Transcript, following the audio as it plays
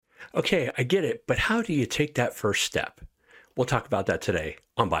Okay, I get it, but how do you take that first step? We'll talk about that today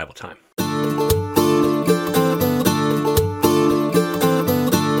on Bible Time.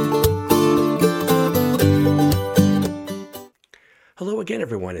 Hello again,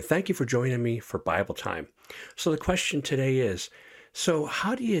 everyone, and thank you for joining me for Bible Time. So the question today is, so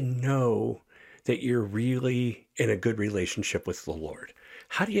how do you know that you're really in a good relationship with the Lord?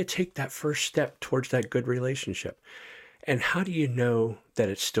 How do you take that first step towards that good relationship? And how do you know that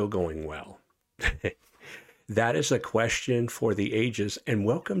it's still going well? That is a question for the ages, and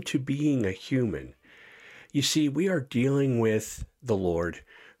welcome to being a human. You see, we are dealing with the Lord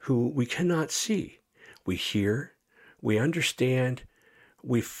who we cannot see. We hear, we understand,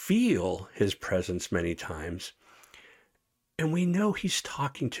 we feel his presence many times, and we know he's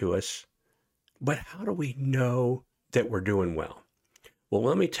talking to us, but how do we know that we're doing well? Well,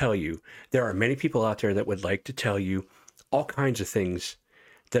 let me tell you, there are many people out there that would like to tell you all kinds of things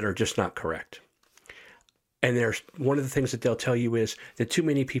that are just not correct. And there's one of the things that they'll tell you is that too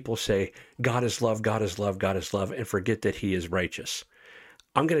many people say, God is love, God is love, God is love, and forget that he is righteous.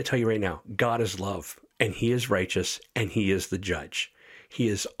 I'm going to tell you right now, God is love, and he is righteous, and he is the judge. He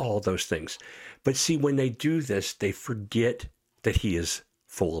is all those things. But see, when they do this, they forget that he is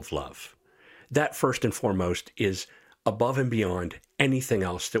full of love. That first and foremost is above and beyond anything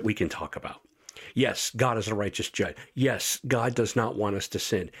else that we can talk about. Yes, God is a righteous judge. Yes, God does not want us to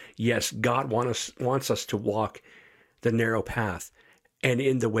sin. Yes, God wants us to walk the narrow path and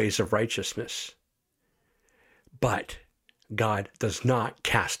in the ways of righteousness. But God does not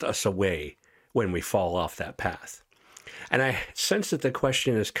cast us away when we fall off that path. And I sense that the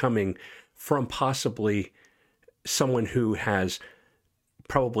question is coming from possibly someone who has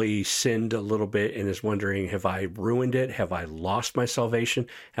probably sinned a little bit and is wondering, have I ruined it? Have I lost my salvation?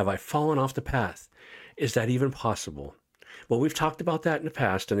 Have I fallen off the path? Is that even possible? Well, we've talked about that in the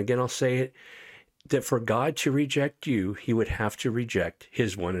past. And again, I'll say it, that for God to reject you, he would have to reject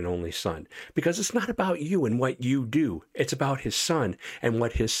his one and only son. Because it's not about you and what you do. It's about his son and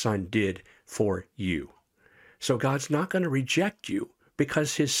what his son did for you. So God's not going to reject you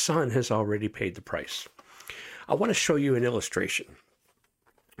because his son has already paid the price. I want to show you an illustration.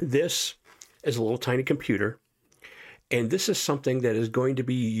 This is a little tiny computer, and this is something that is going to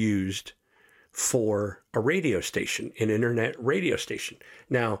be used for a radio station, an internet radio station.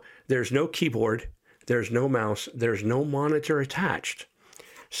 Now, there's no keyboard, there's no mouse, there's no monitor attached.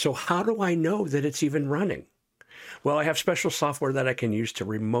 So how do I know that it's even running? Well, I have special software that I can use to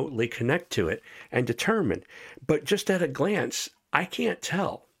remotely connect to it and determine. But just at a glance, I can't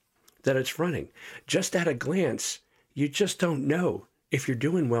tell that it's running. Just at a glance, you just don't know if you're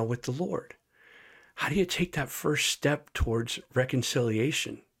doing well with the Lord. How do you take that first step towards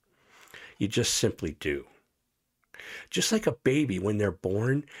reconciliation? You just simply do. Just like a baby, when they're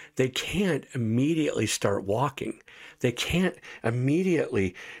born, they can't immediately start walking. They can't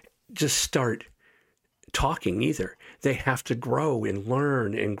immediately just start talking either. They have to grow and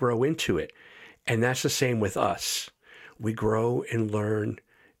learn and grow into it. And that's the same with us. We grow and learn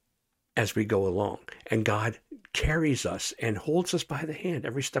as we go along. And God carries us and holds us by the hand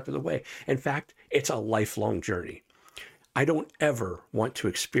every step of the way. In fact, it's a lifelong journey. I don't ever want to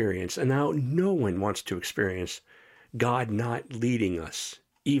experience, and now no one wants to experience, God not leading us,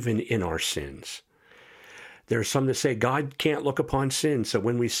 even in our sins. There are some that say God can't look upon sin, so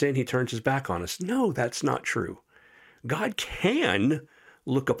when we sin, he turns his back on us. No, that's not true. God can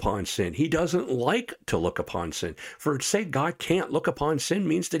look upon sin. He doesn't like to look upon sin. For to say God can't look upon sin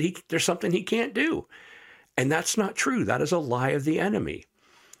means that there's something he can't do. And that's not true. That is a lie of the enemy.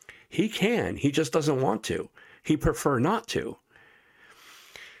 He can. He just doesn't want to. He prefer not to.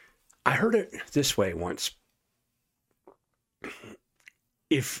 I heard it this way once.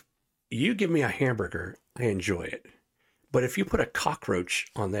 If you give me a hamburger, I enjoy it. But if you put a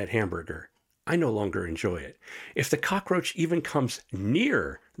cockroach on that hamburger, I no longer enjoy it. If the cockroach even comes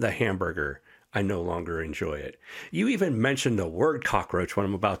near the hamburger, I no longer enjoy it. You even mention the word cockroach when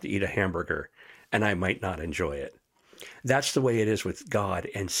I'm about to eat a hamburger, and I might not enjoy it. That's the way it is with God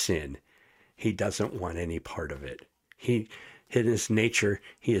and sin. He doesn't want any part of it. In his nature,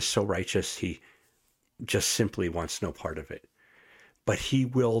 he is so righteous, he just simply wants no part of it. But he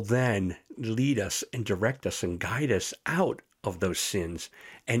will then lead us and direct us and guide us out of those sins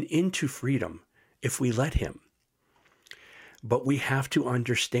and into freedom if we let him. But we have to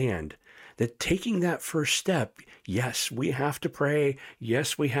understand that taking that first step, yes, we have to pray.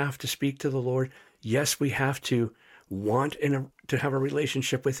 Yes, we have to speak to the Lord. Yes, we have to want to have a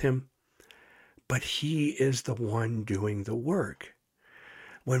relationship with him. But he is the one doing the work.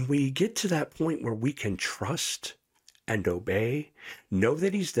 When we get to that point where we can trust and obey. Know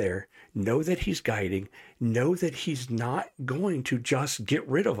that he's there. Know that he's guiding. Know that he's not going to just get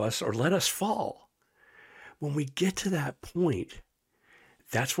rid of us or let us fall. When we get to that point,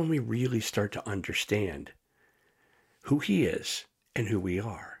 that's when we really start to understand who he is and who we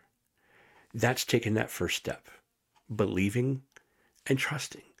are. That's taking that first step, believing and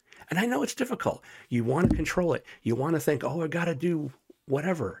trusting. And I know it's difficult. You want to control it. You want to think, oh, I got to do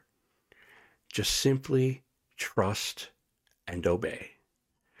whatever. Just simply trust and obey.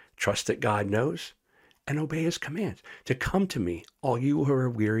 Trust that God knows and obey his commands to come to me, all you who are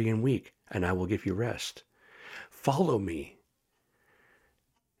weary and weak, and I will give you rest. Follow me.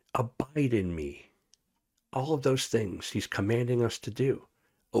 Abide in me. All of those things he's commanding us to do.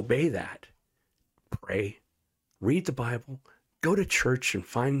 Obey that. Pray. Read the Bible. Go to church and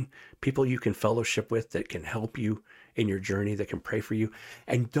find people you can fellowship with that can help you in your journey, that can pray for you.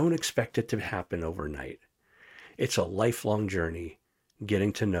 And don't expect it to happen overnight. It's a lifelong journey,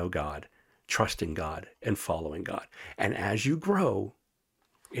 getting to know God, trusting God, and following God. And as you grow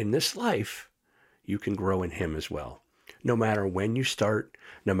in this life, you can grow in him as well. No matter when you start,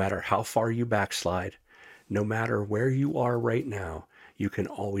 no matter how far you backslide, no matter where you are right now, you can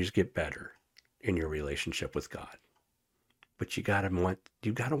always get better in your relationship with God. But you gotta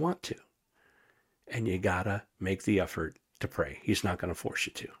want to. And you gotta make the effort to pray. He's not going to force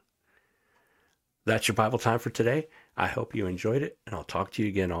you to. That's your Bible time for today. I hope you enjoyed it, and I'll talk to you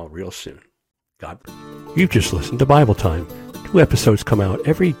again all real soon. God bless. You've just listened to Bible Time. 2 episodes come out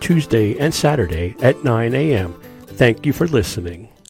every Tuesday and Saturday at 9 a.m. Thank you for listening.